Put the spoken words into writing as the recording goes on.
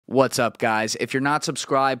What's up, guys? If you're not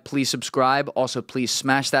subscribed, please subscribe. Also, please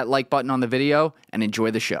smash that like button on the video and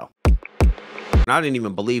enjoy the show. I didn't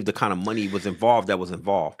even believe the kind of money was involved that was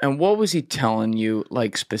involved. And what was he telling you,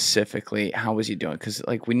 like, specifically? How was he doing? Because,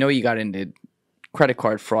 like, we know you got into credit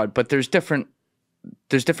card fraud, but there's different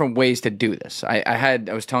ways to do this. I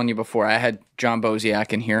was telling you before, I had John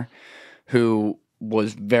Boziak in here, who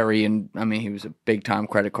was he was a big time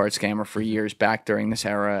credit card scammer for years back during this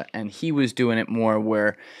era, and he was doing it more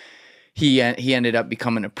where he ended up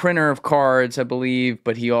becoming a printer of cards, I believe,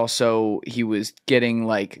 but he was getting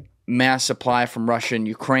like mass supply from Russia and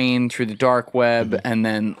Ukraine through the dark web and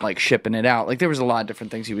then like shipping it out. Like there was a lot of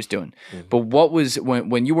different things he was doing. But what was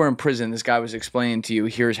when you were in prison, this guy was explaining to you,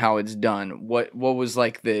 here's how it's done. What was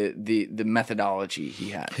like the methodology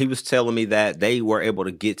he had? He was telling me that they were able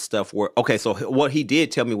to get stuff where so what he did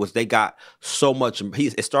tell me was they got so much.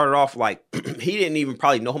 It started off like he didn't even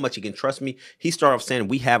probably know how much he can trust me. He started off saying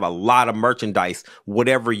we have a lot of merchandise,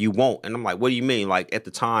 whatever you want. And I'm like, what do you mean? Like at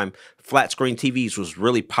the time, flat screen TVs was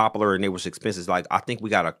really popular and they was expensive. Like I think we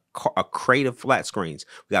got a crate of flat screens.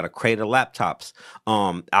 We got a crate of laptops.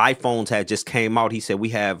 iPhones had just came out. He said we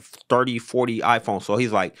have 30, 40 iPhones. So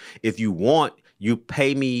he's like, if you want, you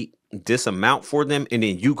pay me this amount for them and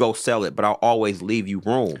then you go sell it, but I'll always leave you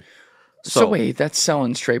room. So wait, that's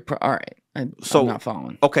selling straight. All right. I'm not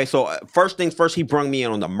following. Okay, so first things first, he brung me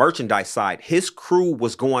in on the merchandise side. His crew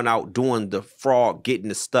was going out doing the fraud, getting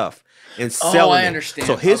the stuff and selling I understand.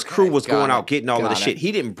 So his crew was going out getting all of the shit.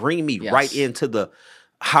 He didn't bring me right into the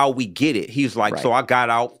how we get it. He's like, so I got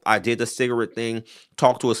out, I did the cigarette thing,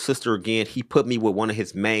 talked to his sister again. He put me with one of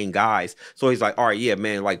his main guys. So he's like, all right, yeah,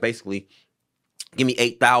 man, like basically give me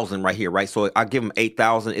 8,000 right here, right? So I give him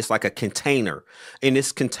 8,000. It's like a container. In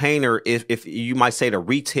this container, if you might say the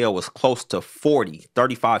retail was close to 40,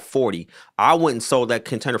 35, 40, I went and sold that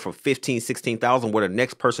container for 15, 16,000 where the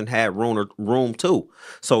next person had room too.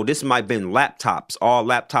 So this might have been laptops, all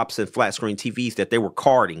laptops and flat screen TVs that they were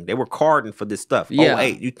carding. They were carding for this stuff. Yeah.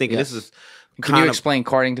 08, you thinking this is... Can you explain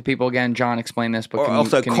carding to people again? John explained this, but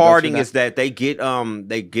also carding is that they get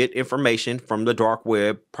information from the dark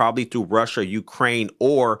web, probably through Russia, Ukraine,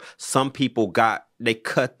 or some people they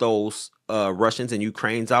cut those Russians and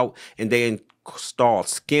Ukrainians out and they install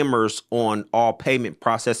skimmers on all payment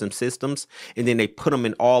processing systems, and then they put them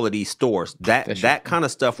in all of these stores. That kind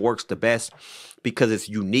of stuff works the best because it's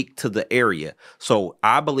unique to the area. So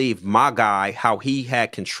I believe my guy, how he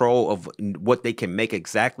had control of what they can make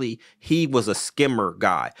exactly, he was a skimmer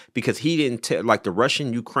guy because he didn't like the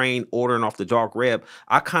Russian, Ukraine ordering off the dark web.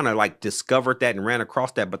 I kind of like discovered that and ran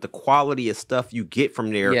across that, but the quality of stuff you get from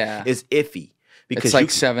there is iffy. Because it's like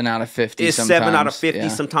 7 out of 50 it's sometimes. 7 out of 50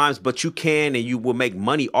 sometimes, but you can and you will make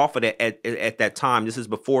money off of that at that time. This is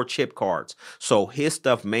before chip cards. So his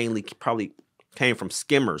stuff mainly probably came from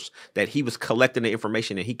skimmers that he was collecting the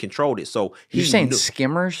information and he controlled it. So you're saying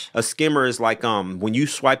skimmers? A skimmer is like when you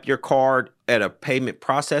swipe your card at a payment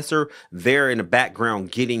processor, they're in the background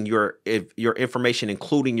getting your information,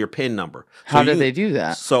 including your PIN number. How do they do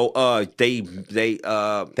that? So they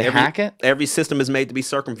hack it? Every system is made to be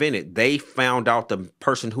circumvented. They found out the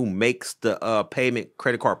person who makes the payment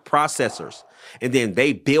credit card processors, and then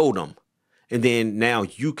they build them. And then now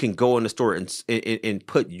you can go in the store and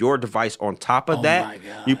put your device on top of that. My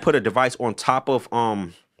God. You put a device on top of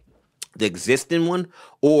the existing one,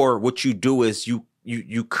 or what you do is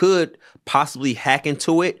you could possibly hack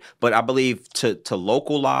into it, but I believe to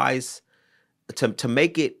localize, to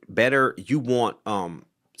make it better, you want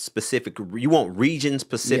region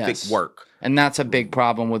specific work. And that's a big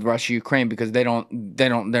problem with Russia, Ukraine, because they're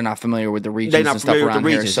not familiar with the regions and stuff around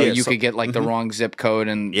here. So you could get like the wrong zip code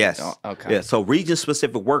and okay. Yeah. So region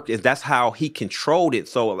specific work that's how he controlled it.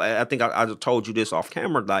 So I think I told you this off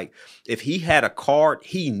camera. Like if he had a card,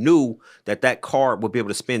 he knew that card would be able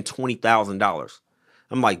to spend $20,000.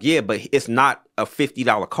 I'm like, yeah, but it's not a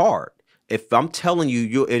 $50 card. If I'm telling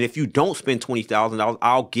you, and if you don't spend $20,000,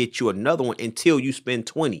 I'll get you another one until you spend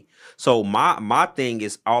 20. So my thing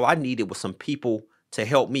is, all I needed was some people to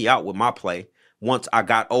help me out with my play. Once I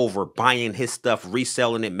got over buying his stuff,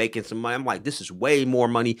 reselling it, making some money, I'm like, this is way more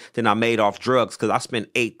money than I made off drugs because I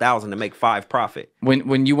spent $8,000 to make $5 profit.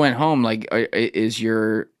 When you went home, like, is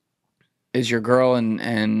your girl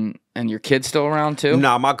and your kid still around too?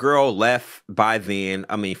 No, my girl left by then.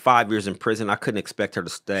 I mean, 5 years in prison. I couldn't expect her to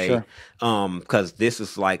stay. Sure. Because this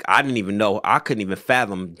is like, I didn't even know. I couldn't even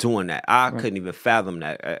fathom doing that. I couldn't even fathom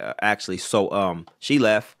that, actually. So she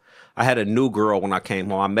left. I had a new girl when I came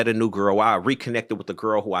home. I met a new girl. I reconnected with the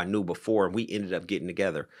girl who I knew before, and we ended up getting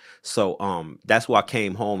together. So that's why I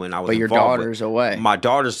came home, and I was But your involved daughter's away. My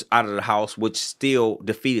daughter's out of the house, which still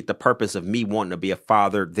defeated the purpose of me wanting to be a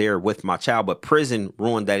father there with my child. But prison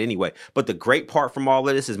ruined that anyway. But the great part from all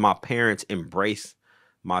of this is my parents embrace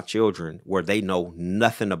my children, where they know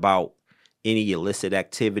nothing about any illicit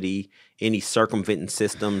activity, any circumventing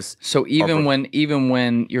systems. So even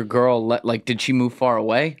when your girl like, did she move far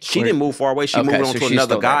away? She didn't move far away. She moved on to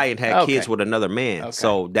another guy and had kids with another man. Okay.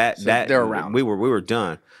 So they're around. We were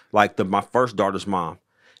done. Like my first daughter's mom.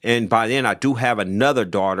 And by then I do have another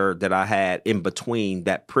daughter that I had in between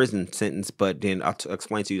that prison sentence, but then I'll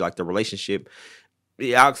explain to you like the relationship.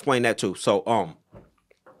 Yeah, I'll explain that too. So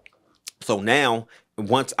now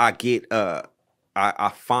once I get I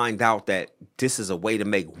find out that this is a way to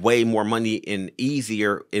make way more money and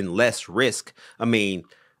easier and less risk. I mean,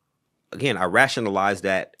 again, I rationalize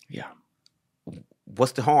that. Yeah.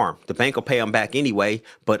 What's the harm? The bank will pay them back anyway,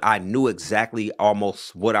 but I knew exactly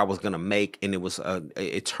almost what I was going to make, and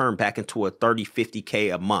it turned back into a 30,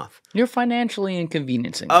 50K a month. You're financially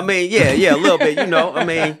inconveniencing. I mean, yeah, a little bit, I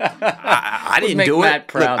mean, I didn't do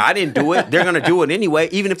it. Look, I didn't do it. They're going to do it anyway,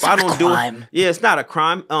 even if I don't do it. Yeah, it's not a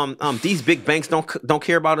crime. These big banks don't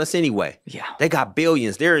care about us anyway. Yeah. They got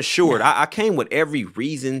billions. They're insured. Yeah. I came with every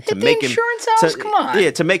reason to make it. Insurance house, come on.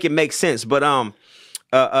 Yeah, to make it make sense. But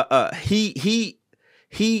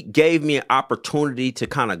he gave me an opportunity to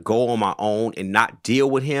kind of go on my own and not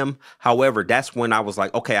deal with him. However, that's when I was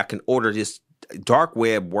like, okay, I can order this dark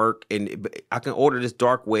web work, and I can order this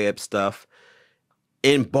dark web stuff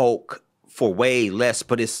in bulk for way less,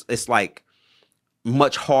 but it's like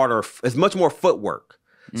much harder. It's much more footwork.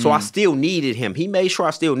 So I still needed him. He made sure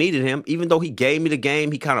I still needed him. Even though he gave me the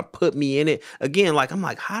game, he kind of put me in it. Again, like, I'm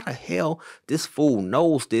like, how the hell this fool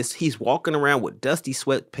knows this? He's walking around with dusty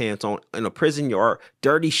sweatpants on in a prison yard,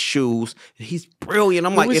 dirty shoes. He's brilliant.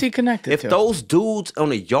 I'm like, who was he connected to? If those dudes on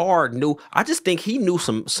the yard knew, I just think he knew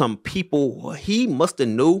some people. He must have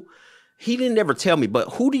knew. He didn't ever tell me, but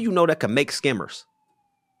who do you know that can make skimmers?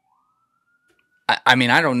 I mean,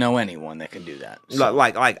 I don't know anyone that can do that. So.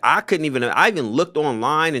 Like I couldn't even. I even looked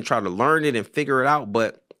online and tried to learn it and figure it out,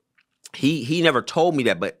 but he never told me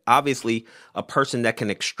that. But obviously, a person that can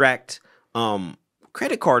extract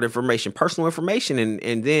credit card information, personal information,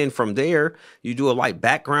 and then from there you do a like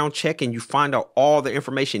background check and you find out all the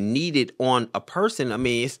information needed on a person. I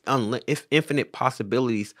mean, it's infinite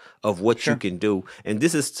possibilities of what you can do, and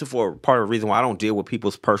this is for part of the reason why I don't deal with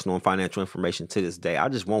people's personal and financial information to this day. I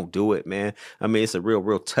just won't do it, man. I mean, it's a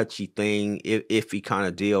real touchy thing. If you kind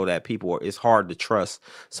of deal that it's hard to trust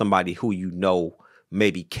somebody who may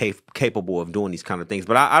be capable of doing these kind of things.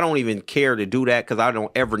 But I don't even care to do that because I don't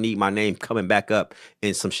ever need my name coming back up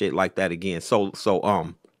in some shit like that again. So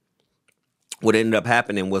what ended up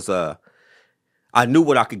happening was I knew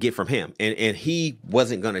what I could get from him, and he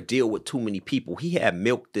wasn't going to deal with too many people. He had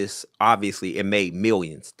milked this, obviously, and made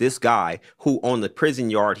millions. This guy who on the prison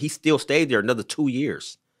yard, he still stayed there another 2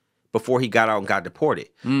 years before he got out and got deported.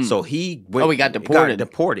 So he went. Oh, he got deported.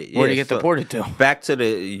 Deported. Where did he get deported to? Back to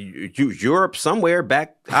the Europe somewhere.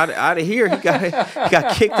 Back out of here. He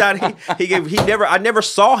got kicked out. I never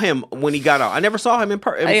saw him when he got out. I never saw him in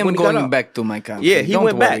person. I am going back to my country. Yeah, he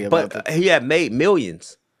went back, but he had made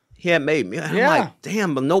millions. I'm like,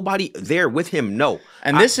 damn, but nobody there with him. No.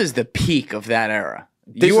 And this is the peak of that era.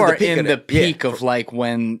 You are in the peak of like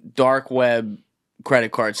when dark web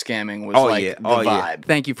credit card scamming was the vibe. Yeah.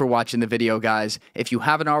 Thank you for watching the video, guys. If you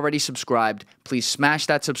haven't already subscribed, please smash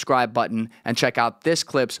that subscribe button and check out this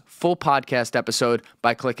clip's full podcast episode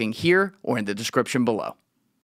by clicking here or in the description below.